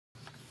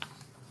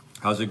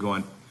How's it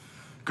going?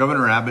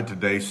 Governor Abbott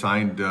today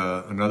signed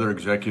another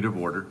executive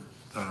order.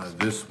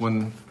 This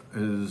one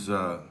is,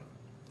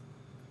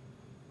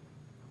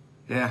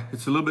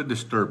 it's a little bit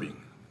disturbing.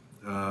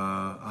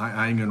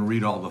 I ain't gonna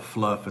read all the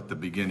fluff at the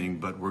beginning,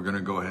 but we're gonna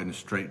go ahead and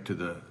straight to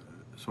the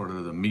sort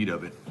of the meat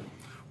of it.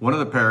 One of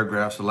the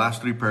paragraphs, the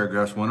last three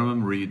paragraphs, one of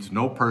them reads,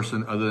 "No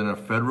person other than a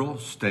federal,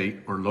 state,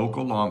 or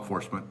local law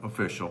enforcement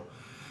official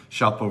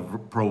shall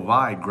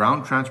provide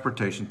ground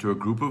transportation to a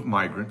group of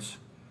migrants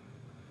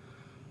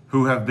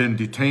who have been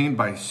detained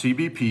by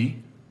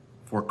CBP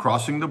for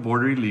crossing the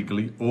border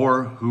illegally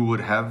or who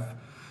would have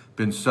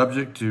been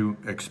subject to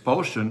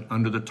expulsion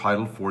under the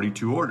Title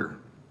 42 order."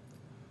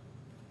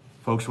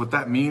 Folks, what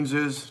that means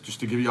is, just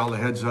to give you all a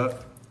heads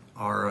up,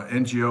 our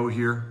NGO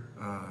here,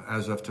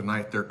 as of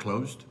tonight, they're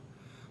closed.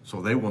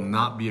 So they will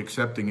not be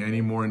accepting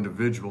any more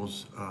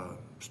individuals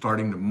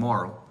starting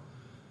tomorrow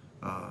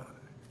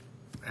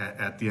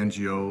at the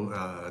NGO,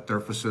 at their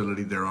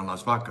facility there on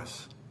Las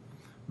Vacas,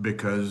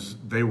 because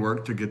they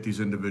work to get these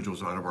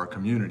individuals out of our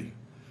community.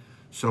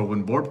 So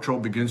when Border Patrol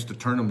begins to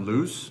turn them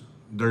loose,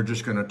 they're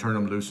just going to turn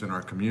them loose in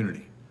our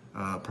community.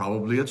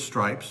 Probably at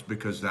Stripes,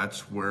 because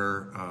that's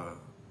where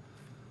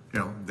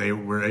they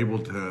were able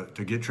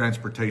to get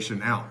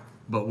transportation out.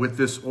 But with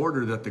this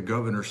order that the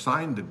governor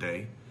signed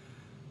today,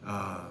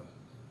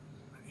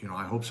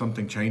 I hope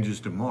something changes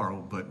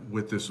tomorrow, but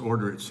with this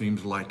order, it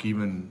seems like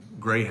even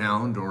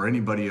Greyhound or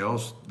anybody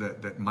else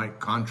that might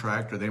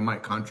contract or they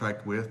might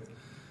contract with,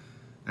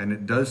 and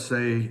it does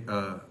say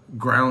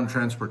ground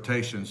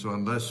transportation, so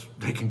unless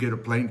they can get a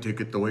plane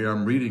ticket the way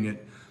I'm reading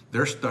it,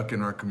 they're stuck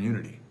in our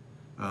community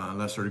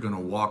unless they're going to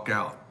walk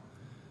out.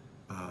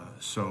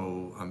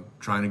 So I'm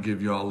trying to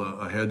give you all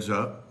a heads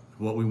up.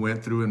 What we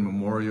went through in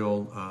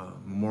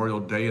Memorial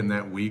Day in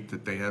that week,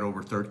 that they had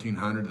over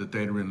 1,300 that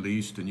they'd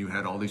released, and you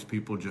had all these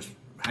people just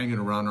hanging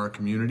around our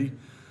community.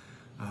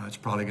 It's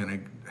probably going to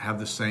have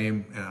the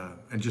same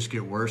and just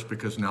get worse,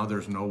 because now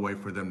there's no way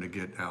for them to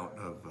get out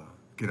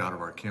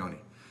of our county.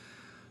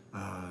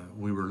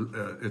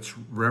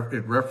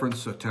 It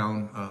referenced a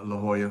town, La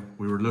Jolla.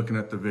 We were looking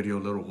at the video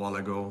a little while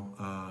ago.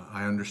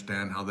 I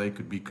understand how they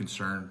could be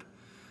concerned.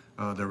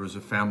 There was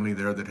a family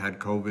there that had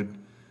COVID,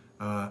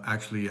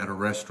 actually at a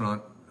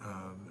restaurant,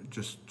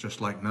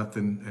 just like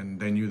nothing, and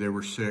they knew they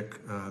were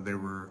sick. They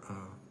were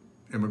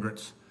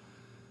immigrants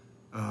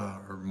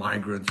or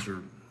migrants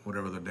or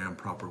whatever the damn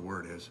proper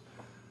word is.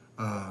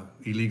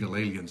 Illegal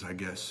aliens, I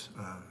guess.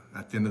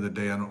 At the end of the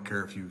day, I don't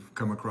care if you've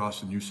come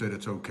across and you said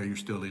it's okay, you're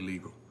still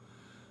illegal.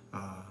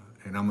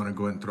 And I'm gonna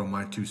go ahead and throw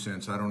my 2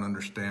 cents. I don't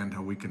understand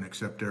how we can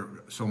accept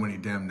so many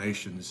damn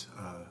nations.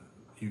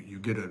 You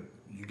get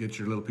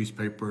your little piece of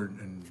paper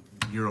and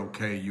you're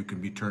okay, you can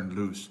be turned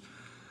loose.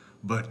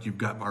 But you've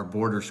got our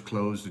borders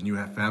closed, and you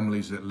have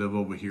families that live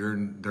over here,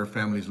 and their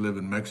families live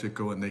in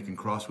Mexico, and they can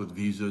cross with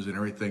visas and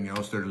everything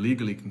else. They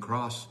legally can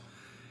cross,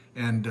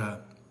 and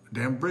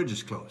damn bridge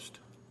is closed.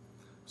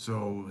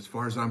 So as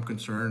far as I'm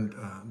concerned,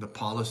 the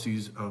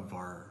policies of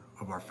our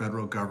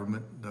federal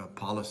government, the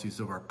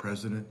policies of our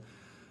president,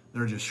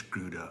 they're just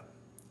screwed up.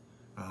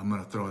 I'm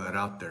going to throw that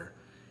out there.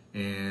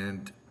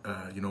 And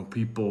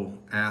people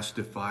asked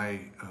if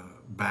I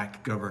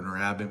backed Governor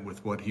Abbott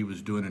with what he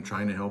was doing and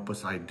trying to help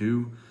us. I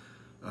do.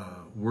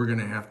 We're going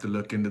to have to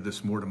look into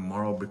this more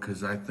tomorrow,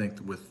 because I think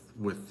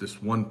with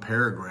this one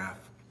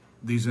paragraph,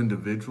 these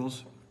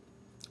individuals,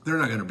 they're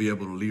not going to be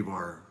able to leave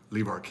our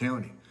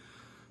county.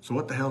 So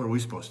what the hell are we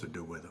supposed to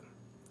do with them?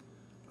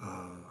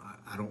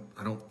 I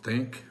don't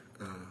think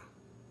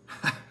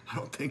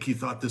he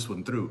thought this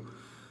one through.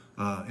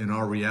 In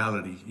our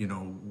reality,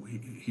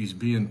 he's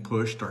being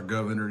pushed. Our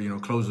governor,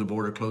 close the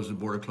border, close the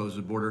border, close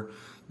the border.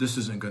 This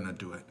isn't going to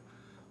do it.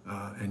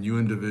 And you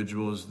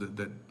individuals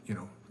that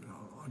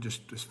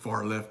just as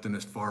far left and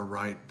as far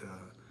right,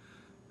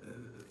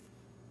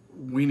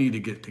 we need to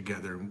get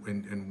together,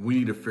 and we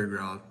need to figure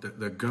out that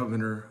the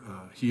governor,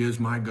 he is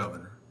my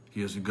governor.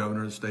 He is the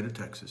governor of the state of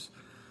Texas.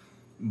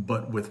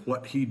 But with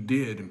what he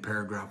did in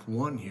paragraph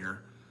 1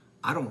 here,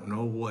 I don't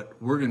know what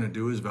we're going to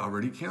do as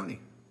Valverde County.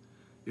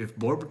 If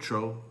Border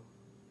Patrol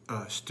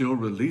still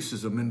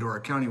releases them into our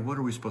county, what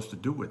are we supposed to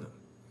do with them?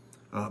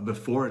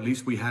 Before, at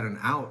least we had an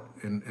out,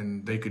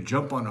 and they could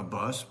jump on a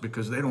bus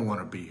because they don't want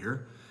to be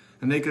here,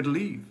 and they could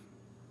leave.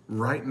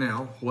 Right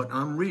now, what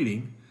I'm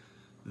reading,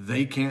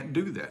 they can't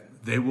do that.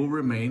 They will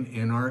remain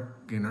in our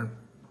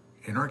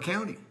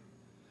county.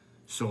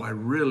 So I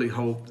really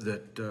hope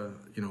that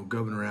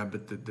Governor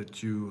Abbott,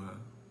 that you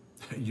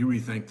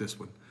rethink this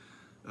one.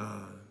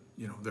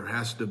 There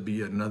has to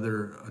be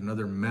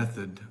another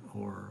method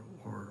or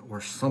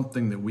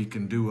something that we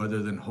can do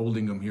other than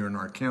holding them here in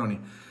our county.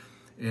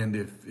 And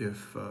if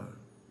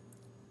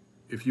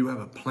you have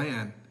a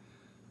plan,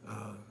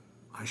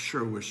 I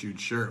sure wish you'd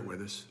share it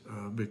with us,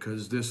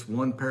 because this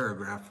one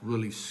paragraph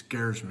really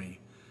scares me.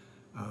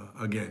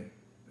 Again,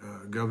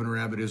 Governor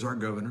Abbott is our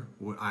governor.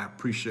 I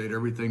appreciate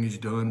everything he's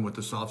done with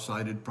the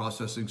soft-sided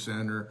processing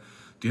center,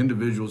 the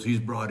individuals he's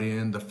brought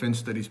in, the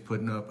fence that he's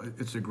putting up.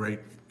 It's a great,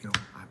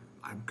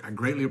 I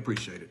greatly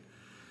appreciate it.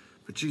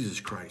 But Jesus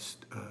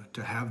Christ,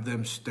 to have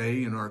them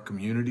stay in our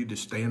community, to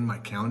stay in my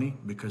county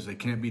because they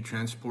can't be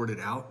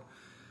transported out,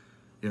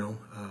 you know,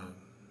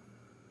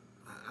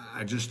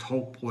 I just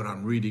hope what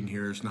I'm reading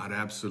here is not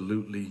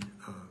absolutely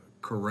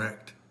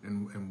correct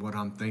in what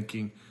I'm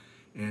thinking.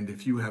 And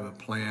if you have a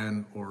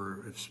plan,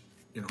 or if,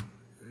 you know,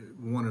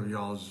 one of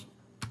y'all's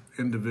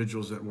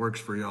individuals that works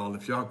for y'all,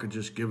 if y'all could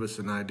just give us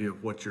an idea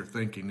of what your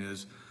thinking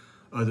is,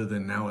 other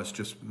than now it's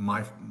just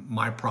my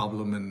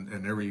problem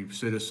and every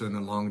citizen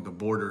along the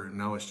border, and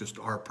now it's just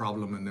our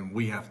problem and then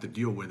we have to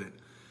deal with it.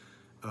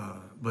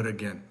 But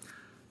again,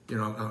 you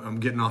know, I'm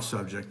getting off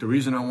subject. The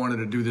reason I wanted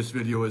to do this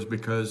video is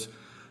because,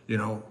 you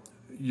know,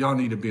 y'all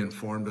need to be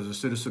informed. As a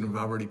citizen of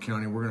Valverde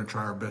County, we're going to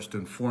try our best to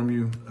inform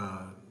you.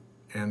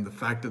 And the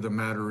fact of the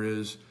matter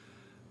is,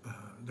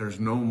 there's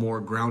no more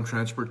ground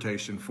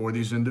transportation for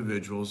these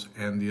individuals,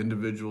 and the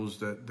individuals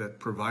that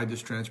provide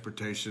this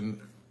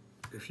transportation,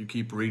 if you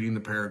keep reading the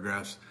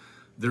paragraphs,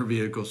 their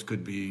vehicles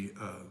could be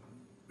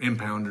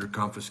impounded or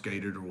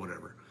confiscated or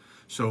whatever.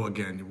 So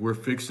again, we're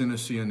fixing to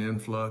see an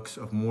influx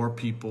of more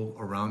people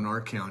around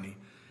our county,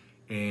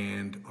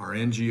 and our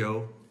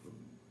NGO,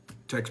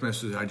 text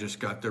message I just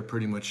got, they're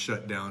pretty much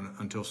shut down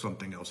until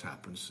something else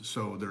happens.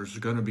 So there's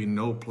going to be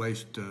no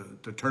place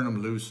to turn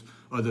them loose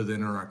other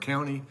than in our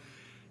county,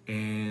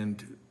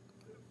 and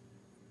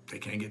they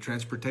can't get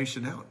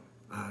transportation out.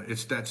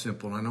 It's that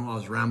simple. I know I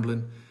was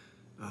rambling,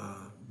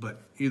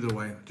 but either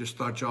way, just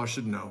thought y'all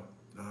should know.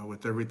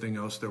 With everything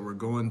else that we're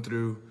going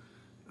through,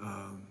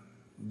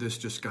 this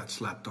just got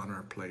slapped on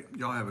our plate.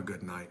 Y'all have a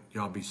good night.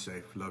 Y'all be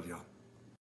safe. Love y'all.